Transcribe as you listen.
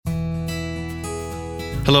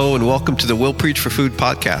Hello and welcome to the Will Preach for Food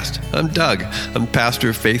podcast. I'm Doug. I'm pastor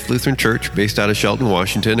of Faith Lutheran Church based out of Shelton,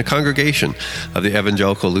 Washington, a congregation of the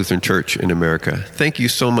Evangelical Lutheran Church in America. Thank you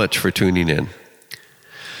so much for tuning in.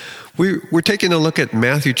 We're taking a look at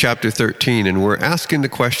Matthew chapter 13, and we're asking the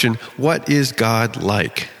question, what is God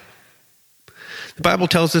like? The Bible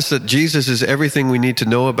tells us that Jesus is everything we need to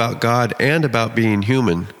know about God and about being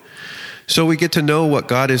human. So we get to know what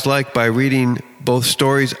God is like by reading both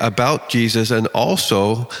stories about Jesus and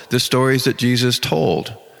also the stories that Jesus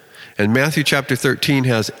told. And Matthew chapter 13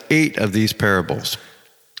 has 8 of these parables.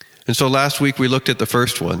 And so last week we looked at the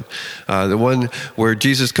first one, the one where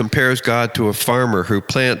Jesus compares God to a farmer who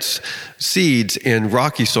plants seeds in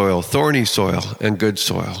rocky soil, thorny soil, and good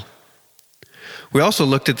soil. We also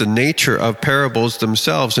looked at the nature of parables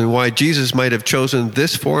themselves and why Jesus might have chosen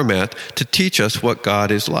this format to teach us what God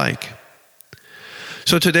is like.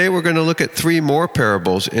 So today we're going to look at 3 more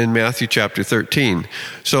parables in Matthew chapter 13.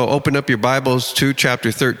 So open up your Bibles to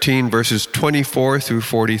chapter 13, verses 24 through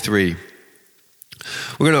 43.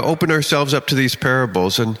 We're going to open ourselves up to these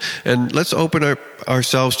parables, and let's open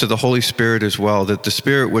ourselves to the Holy Spirit as well, that the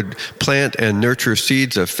Spirit would plant and nurture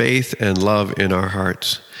seeds of faith and love in our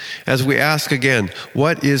hearts. As we ask again,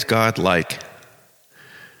 what is God like?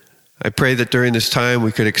 I pray that during this time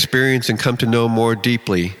we could experience and come to know more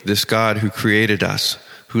deeply this God who created us,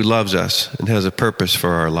 who loves us, and has a purpose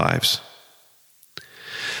for our lives.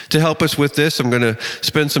 To help us with this, I'm going to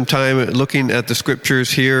spend some time looking at the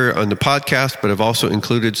scriptures here on the podcast, but I've also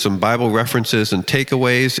included some Bible references and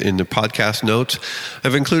takeaways in the podcast notes.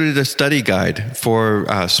 I've included a study guide for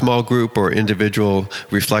a small group or individual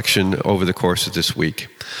reflection over the course of this week.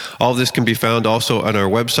 All of this can be found also on our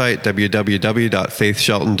website,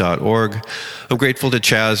 www.faithshelton.org. I'm grateful to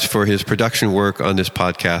Chaz for his production work on this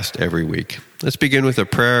podcast every week. Let's begin with a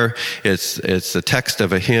prayer. It's the text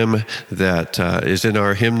of a hymn that is in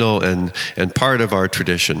our hymnal and part of our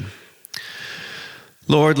tradition.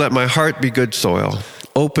 Lord, let my heart be good soil,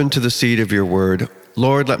 open to the seed of your word.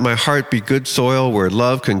 Lord, let my heart be good soil where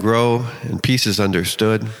love can grow and peace is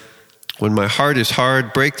understood. When my heart is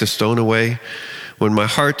hard, break the stone away. When my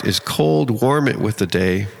heart is cold, warm it with the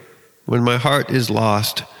day. When my heart is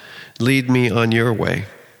lost, lead me on your way.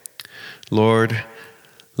 Lord,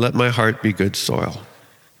 let my heart be good soil.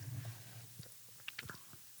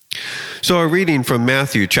 So our reading from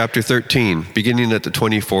Matthew chapter 13, beginning at the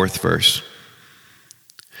 24th verse.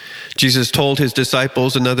 Jesus told his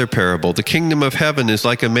disciples another parable. The kingdom of heaven is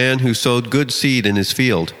like a man who sowed good seed in his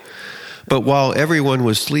field. But while everyone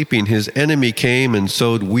was sleeping, his enemy came and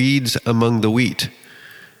sowed weeds among the wheat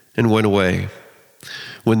and went away.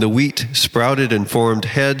 When the wheat sprouted and formed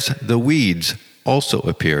heads, the weeds also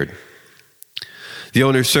appeared. The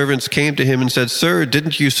owner's servants came to him and said, "Sir,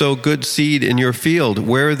 didn't you sow good seed in your field?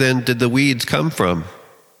 Where then did the weeds come from?"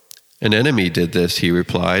 "An enemy did this," he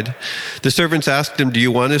replied. The servants asked him, "Do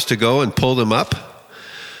you want us to go and pull them up?"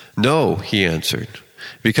 "No," he answered,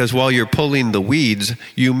 "because while you're pulling the weeds,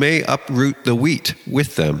 you may uproot the wheat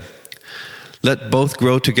with them. Let both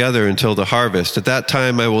grow together until the harvest. At that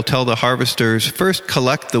time I will tell the harvesters, first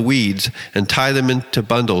collect the weeds and tie them into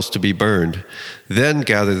bundles to be burned. Then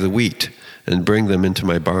gather the wheat and bring them into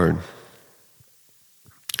my barn."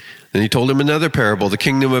 Then he told him another parable. The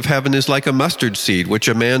kingdom of heaven is like a mustard seed, which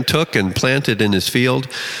a man took and planted in his field.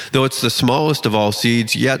 Though it's the smallest of all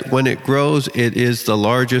seeds, yet when it grows, it is the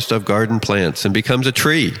largest of garden plants and becomes a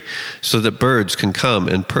tree, so that birds can come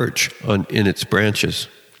and perch in its branches.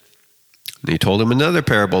 And he told him another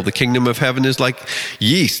parable. The kingdom of heaven is like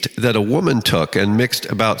yeast that a woman took and mixed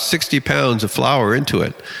about 60 pounds of flour into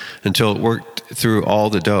it until it worked through all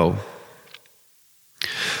the dough.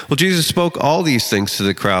 Well, Jesus spoke all these things to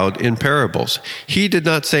the crowd in parables. He did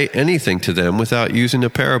not say anything to them without using a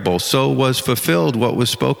parable. So was fulfilled what was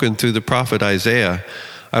spoken through the prophet Isaiah.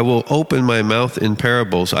 "I will open my mouth in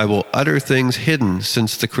parables. I will utter things hidden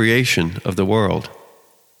since the creation of the world."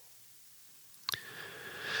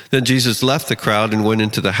 Then Jesus left the crowd and went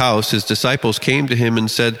into the house. His disciples came to him and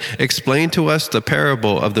said, "Explain to us the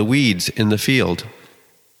parable of the weeds in the field."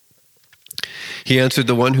 He answered,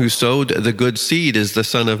 "The one who sowed the good seed is the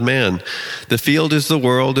Son of Man. The field is the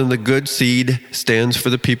world, and the good seed stands for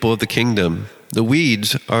the people of the kingdom. The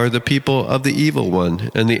weeds are the people of the evil one,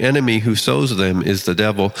 and the enemy who sows them is the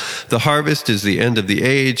devil. The harvest is the end of the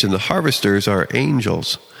age, and the harvesters are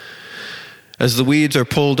angels. As the weeds are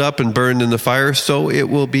pulled up and burned in the fire, so it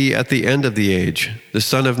will be at the end of the age. The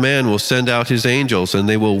Son of Man will send out his angels, and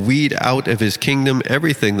they will weed out of his kingdom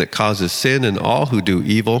everything that causes sin and all who do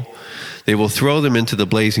evil. They will throw them into the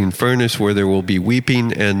blazing furnace where there will be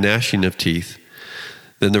weeping and gnashing of teeth.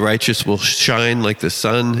 Then the righteous will shine like the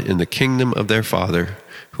sun in the kingdom of their Father.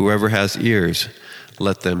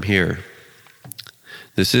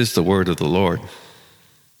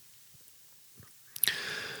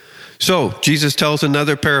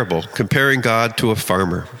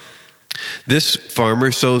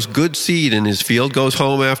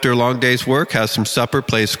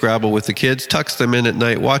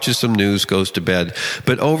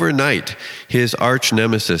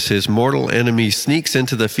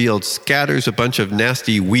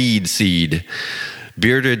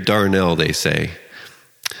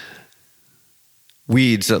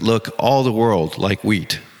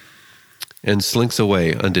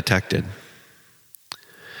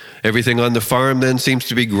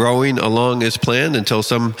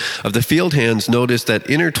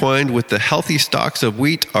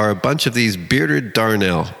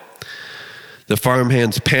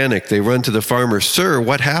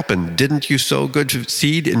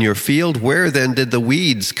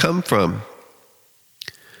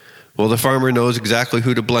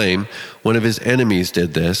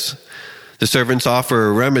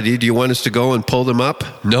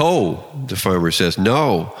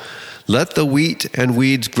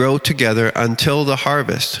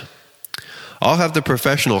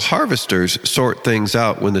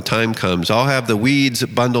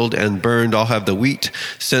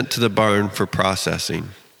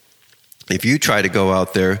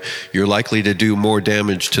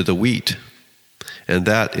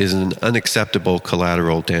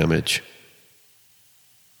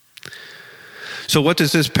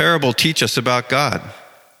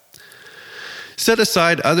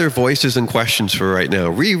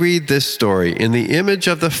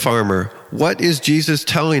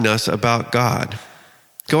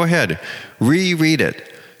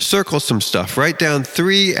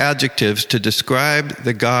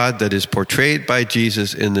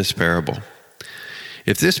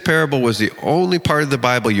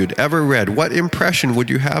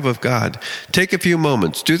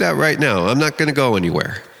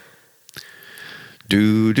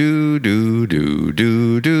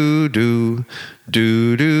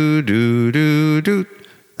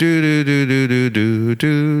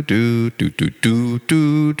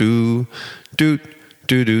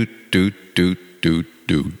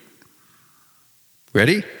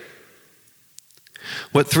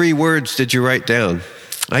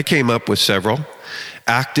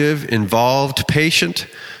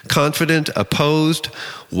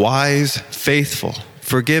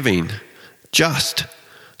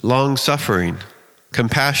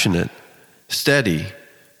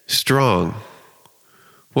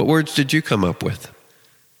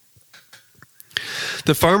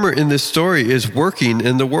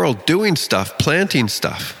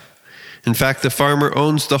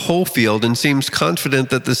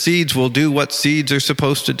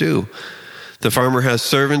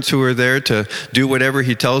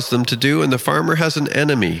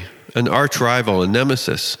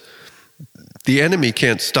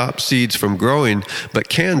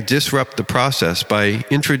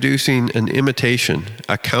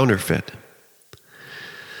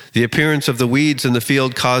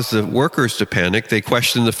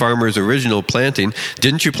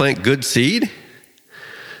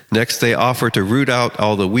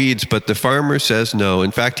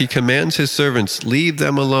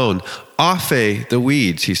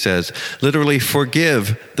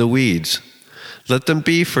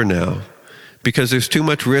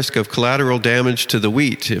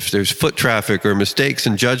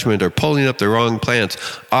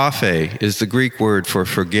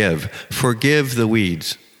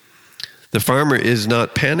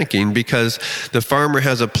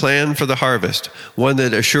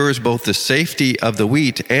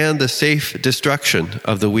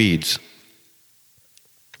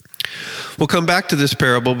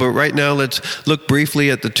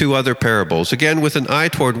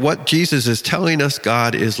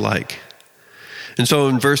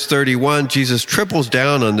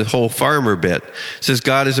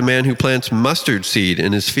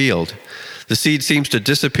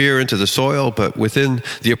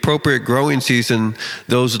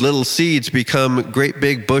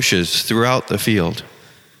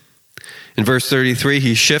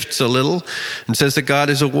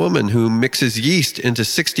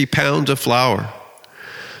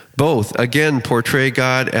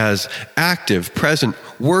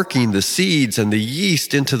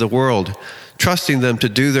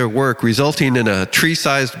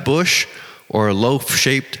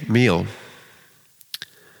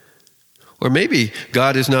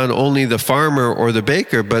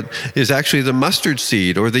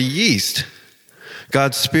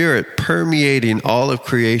 God's Spirit permeating all of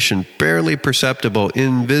creation, barely perceptible,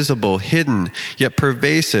 invisible, hidden, yet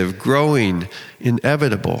pervasive, growing,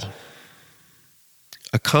 inevitable,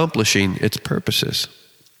 accomplishing its purposes.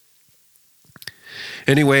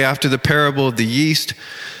 Anyway, after the parable of the yeast,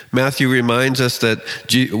 Matthew reminds us that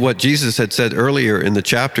what Jesus had said earlier in the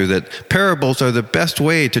chapter, that parables are the best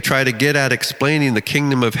way to try to get at explaining the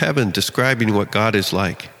kingdom of heaven, describing what God is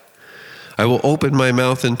like. I will open my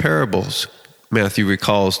mouth in parables, Matthew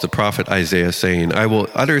recalls the prophet Isaiah saying. I will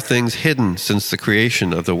utter things hidden since the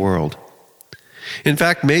creation of the world. In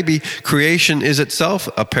fact, maybe creation is itself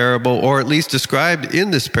a parable, or at least described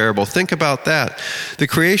in this parable. Think about that. The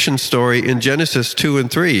creation story in Genesis 2 and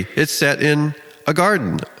 3, it's set in a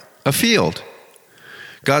garden, a field.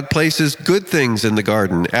 God places good things in the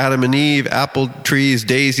garden. Adam and Eve, apple trees,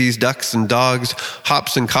 daisies, ducks and dogs,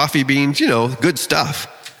 hops and coffee beans, good stuff.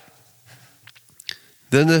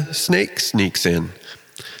 Then the snake sneaks in,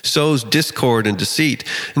 sows discord and deceit.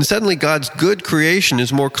 And suddenly God's good creation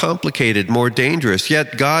is more complicated, more dangerous.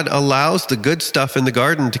 Yet God allows the good stuff in the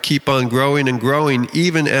garden to keep on growing and growing,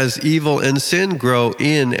 even as evil and sin grow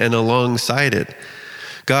in and alongside it.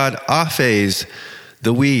 God aphes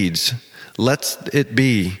the weeds, lets it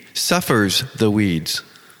be, suffers the weeds.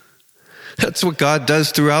 That's what God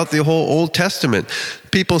does throughout the whole Old Testament.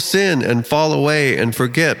 People sin and fall away and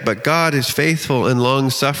forget, but God is faithful and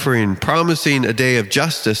long-suffering, promising a day of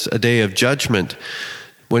justice, a day of judgment,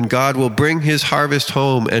 when God will bring his harvest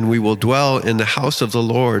home and we will dwell in the house of the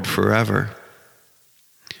Lord forever.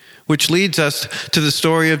 Which leads us to the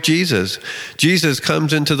story of Jesus. Jesus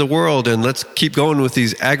comes into the world, and let's keep going with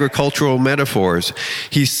these agricultural metaphors.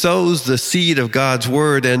 He sows the seed of God's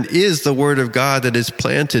word and is the word of God that is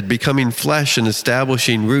planted, becoming flesh and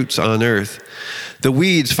establishing roots on earth. The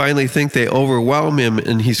weeds finally think they overwhelm him,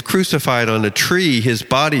 and he's crucified on a tree, his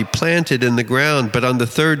body planted in the ground. But on the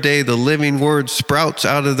third day, the living word sprouts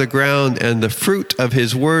out of the ground, and the fruit of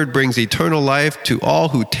his word brings eternal life to all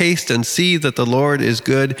who taste and see that the Lord is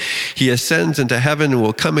good. He ascends into heaven and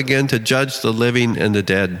will come again to judge the living and the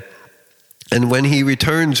dead. And when he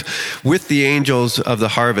returns with the angels of the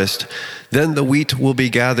harvest, then the wheat will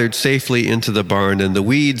be gathered safely into the barn, and the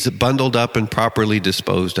weeds bundled up and properly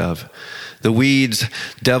disposed of. The weeds,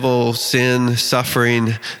 devil, sin,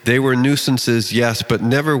 suffering, they were nuisances, yes, but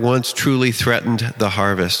never once truly threatened the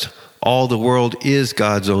harvest. All the world is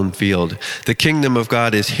God's own field. The kingdom of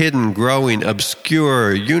God is hidden, growing,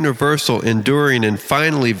 obscure, universal, enduring, and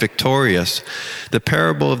finally victorious. The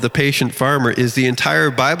parable of the patient farmer is the entire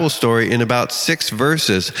Bible story in about 6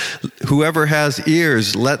 verses. Whoever has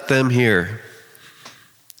ears, let them hear.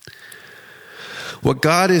 What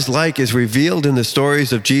God is like is revealed in the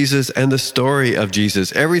stories of Jesus and the story of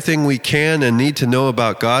Jesus. Everything we can and need to know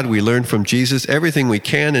about God, we learn from Jesus. Everything we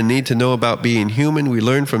can and need to know about being human, we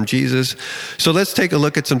learn from Jesus. So let's take a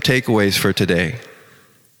look at some takeaways for today.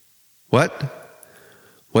 What?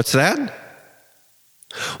 What's that?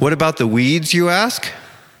 What about the weeds, you ask?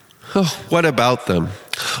 Oh, what about them?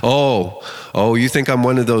 Oh, you think I'm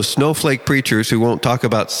one of those snowflake preachers who won't talk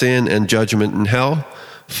about sin and judgment and hell?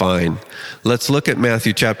 Fine. Let's look at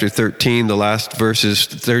Matthew chapter 13, the last verses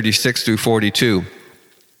 36 through 42,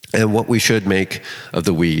 and what we should make of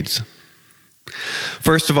the weeds.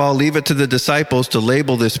 First of all, leave it to the disciples to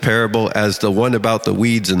label this parable as the one about the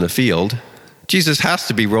weeds in the field. Jesus has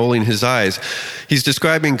to be rolling his eyes. He's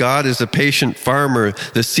describing God as a patient farmer.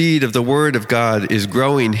 The seed of the word of God is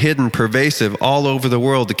growing, hidden, pervasive all over the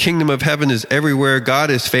world. The kingdom of heaven is everywhere. God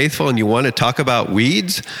is faithful, and you want to talk about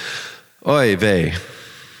weeds? Oy vey.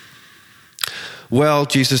 Well,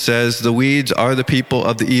 Jesus says, the weeds are the people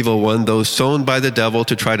of the evil one, those sown by the devil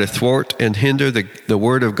to try to thwart and hinder the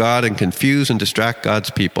word of God and confuse and distract God's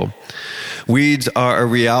people. Weeds are a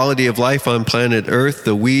reality of life on planet Earth.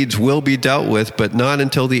 The weeds will be dealt with, but not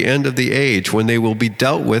until the end of the age, when they will be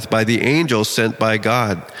dealt with by the angels sent by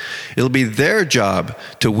God. It'll be their job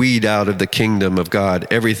to weed out of the kingdom of God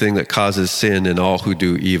everything that causes sin and all who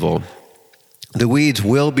do evil. The weeds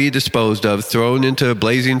will be disposed of, thrown into a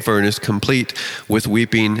blazing furnace, complete with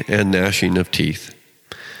weeping and gnashing of teeth.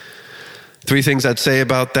 3 things I'd say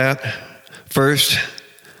about that. First,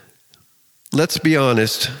 let's be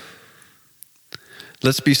honest.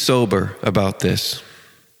 Let's be sober about this.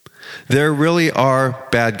 There really are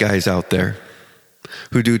bad guys out there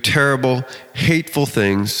who do terrible, hateful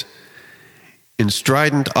things in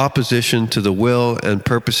strident opposition to the will and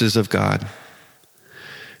purposes of God.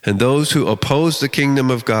 And those who oppose the kingdom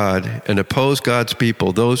of God and oppose God's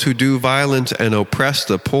people, those who do violence and oppress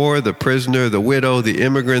the poor, the prisoner, the widow, the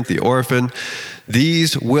immigrant, the orphan,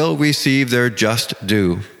 these will receive their just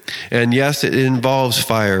due. And yes, it involves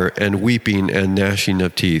fire and weeping and gnashing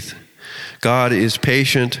of teeth. God is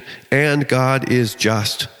patient and God is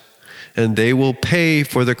just, and they will pay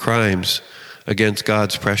for the crimes against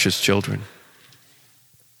God's precious children.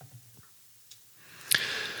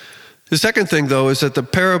 The second thing, though, is that the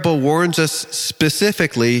parable warns us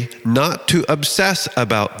specifically not to obsess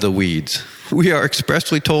about the weeds. We are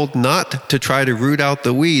expressly told not to try to root out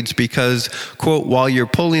the weeds because, quote, while you're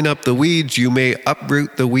pulling up the weeds, you may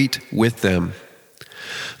uproot the wheat with them.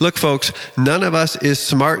 Look, folks, none of us is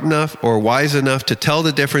smart enough or wise enough to tell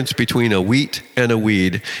the difference between a wheat and a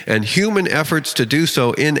weed, and human efforts to do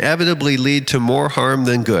so inevitably lead to more harm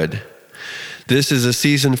than good. This is a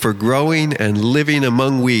season for growing and living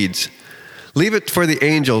among weeds. Leave it for the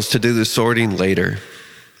angels to do the sorting later.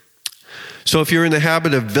 So if you're in the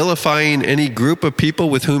habit of vilifying any group of people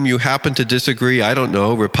with whom you happen to disagree, I don't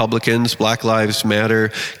know, Republicans, Black Lives Matter,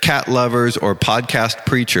 cat lovers, or podcast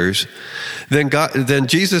preachers, then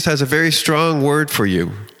Jesus has a very strong word for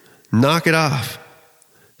you. Knock it off.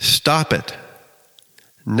 Stop it.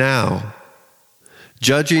 Now.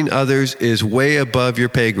 Judging others is way above your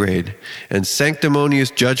pay grade, and sanctimonious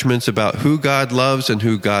judgments about who God loves and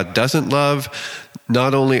who God doesn't love,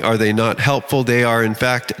 not only are they not helpful, they are in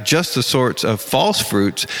fact just the sorts of false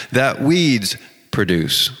fruits that weeds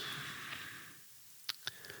produce.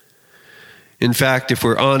 In fact, if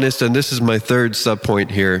we're honest, and this is my third subpoint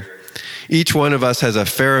here, each one of us has a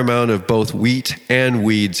fair amount of both wheat and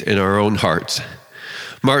weeds in our own hearts.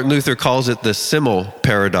 Martin Luther calls it the simul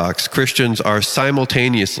paradox. Christians are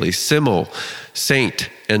simultaneously simul,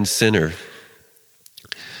 saint, and sinner.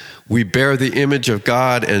 We bear the image of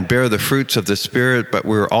God and bear the fruits of the Spirit, but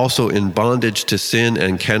we're also in bondage to sin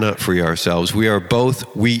and cannot free ourselves. We are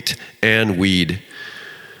both wheat and weed.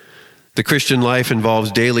 The Christian life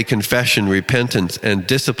involves daily confession, repentance, and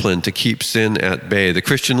discipline to keep sin at bay. The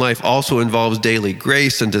Christian life also involves daily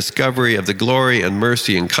grace and discovery of the glory and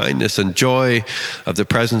mercy and kindness and joy of the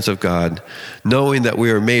presence of God, knowing that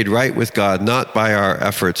we are made right with God not by our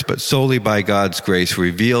efforts, but solely by God's grace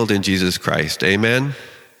revealed in Jesus Christ. Amen?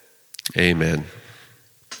 Amen.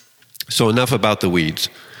 So enough about the weeds.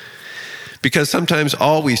 Because sometimes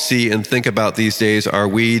all we see and think about these days are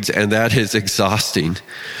weeds, and that is exhausting.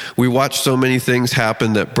 We watch so many things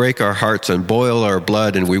happen that break our hearts and boil our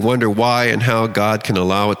blood, and we wonder why and how God can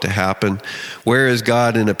allow it to happen. Where is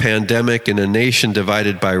God in a pandemic, in a nation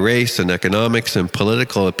divided by race and economics and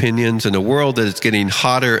political opinions, in a world that is getting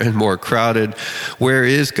hotter and more crowded? Where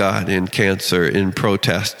is God in cancer, in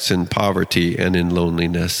protests, in poverty, and in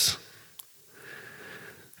loneliness?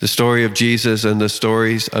 The story of Jesus and the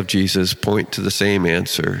stories of Jesus point to the same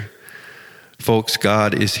answer. Folks,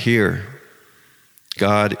 God is here.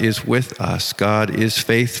 God is with us. God is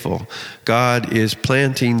faithful. God is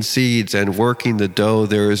planting seeds and working the dough.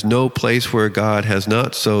 There is no place where God has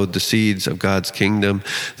not sowed the seeds of God's kingdom.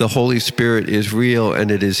 The Holy Spirit is real, and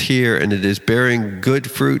it is here, and it is bearing good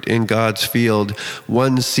fruit in God's field.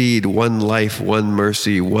 One seed, one life, one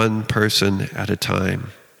mercy, one person at a time.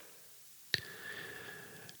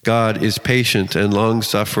 God is patient and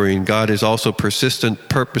long-suffering. God is also persistent,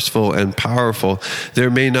 purposeful, and powerful. There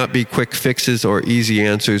may not be quick fixes or easy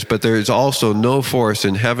answers, but there is also no force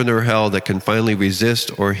in heaven or hell that can finally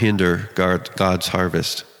resist or hinder God's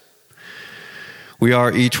harvest. We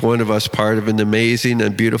are, each one of us, part of an amazing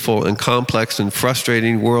and beautiful and complex and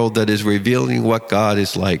frustrating world that is revealing what God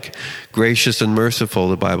is like. Gracious and merciful,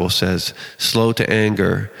 the Bible says, slow to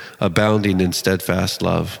anger, abounding in steadfast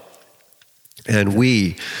love. And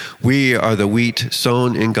we are the wheat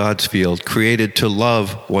sown in God's field, created to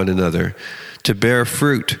love one another, to bear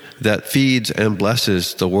fruit that feeds and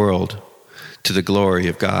blesses the world to the glory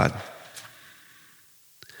of God.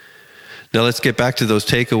 Now let's get back to those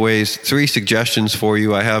takeaways. 3 suggestions for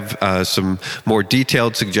you. I have some more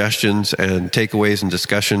detailed suggestions and takeaways and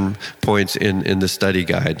discussion points in the study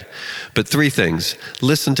guide. But 3 things.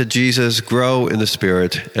 Listen to Jesus, grow in the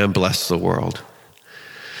Spirit, and bless the world.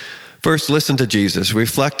 First, listen to Jesus.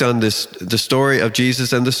 Reflect on the story of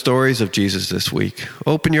Jesus and the stories of Jesus this week.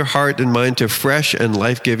 Open your heart and mind to fresh and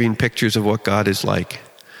life-giving pictures of what God is like.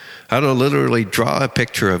 I don't literally draw a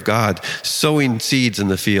picture of God sowing seeds in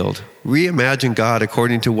the field. Reimagine God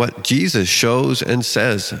according to what Jesus shows and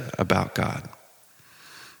says about God.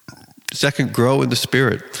 Second, grow in the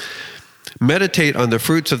Spirit. Meditate on the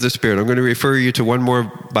fruits of the Spirit. I'm going to refer you to one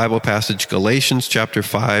more Bible passage, Galatians chapter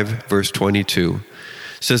 5, verse 22.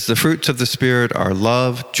 It says, the fruits of the Spirit are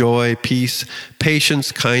love, joy, peace,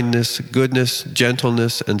 patience, kindness, goodness,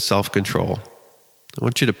 gentleness, and self-control. I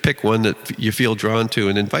want you to pick one that you feel drawn to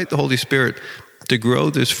and invite the Holy Spirit to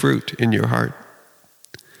grow this fruit in your heart.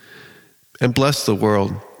 And bless the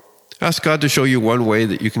world. Ask God to show you one way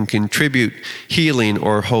that you can contribute healing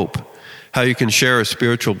or hope, how you can share a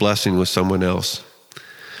spiritual blessing with someone else.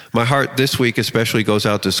 My heart this week especially goes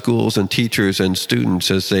out to schools and teachers and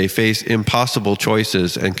students as they face impossible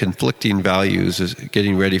choices and conflicting values as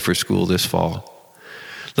getting ready for school this fall.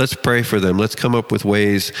 Let's pray for them. Let's come up with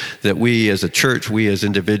ways that we as a church, we as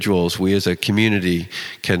individuals, we as a community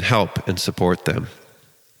can help and support them.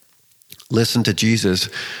 Listen to Jesus,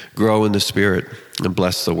 grow in the Spirit, and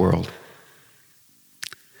bless the world.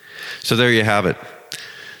 So there you have it.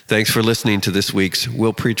 Thanks for listening to this week's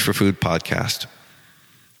We'll Preach for Food podcast.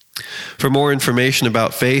 For more information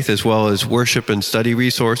about faith as well as worship and study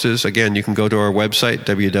resources, again, you can go to our website,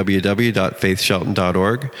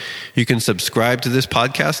 www.faithshelton.org. You can subscribe to this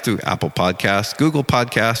podcast through Apple Podcasts, Google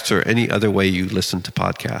Podcasts, or any other way you listen to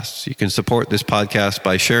podcasts. You can support this podcast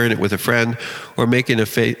by sharing it with a friend or making a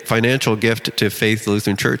financial gift to Faith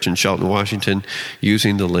Lutheran Church in Shelton, Washington,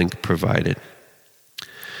 using the link provided.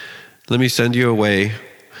 Let me send you away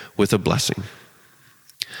with a blessing.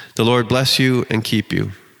 The Lord bless you and keep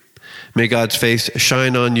you. May God's face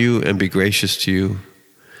shine on you and be gracious to you.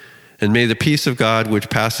 And may the peace of God, which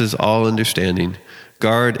passes all understanding,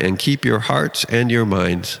 guard and keep your hearts and your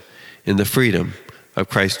minds in the freedom of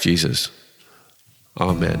Christ Jesus.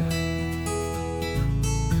 Amen.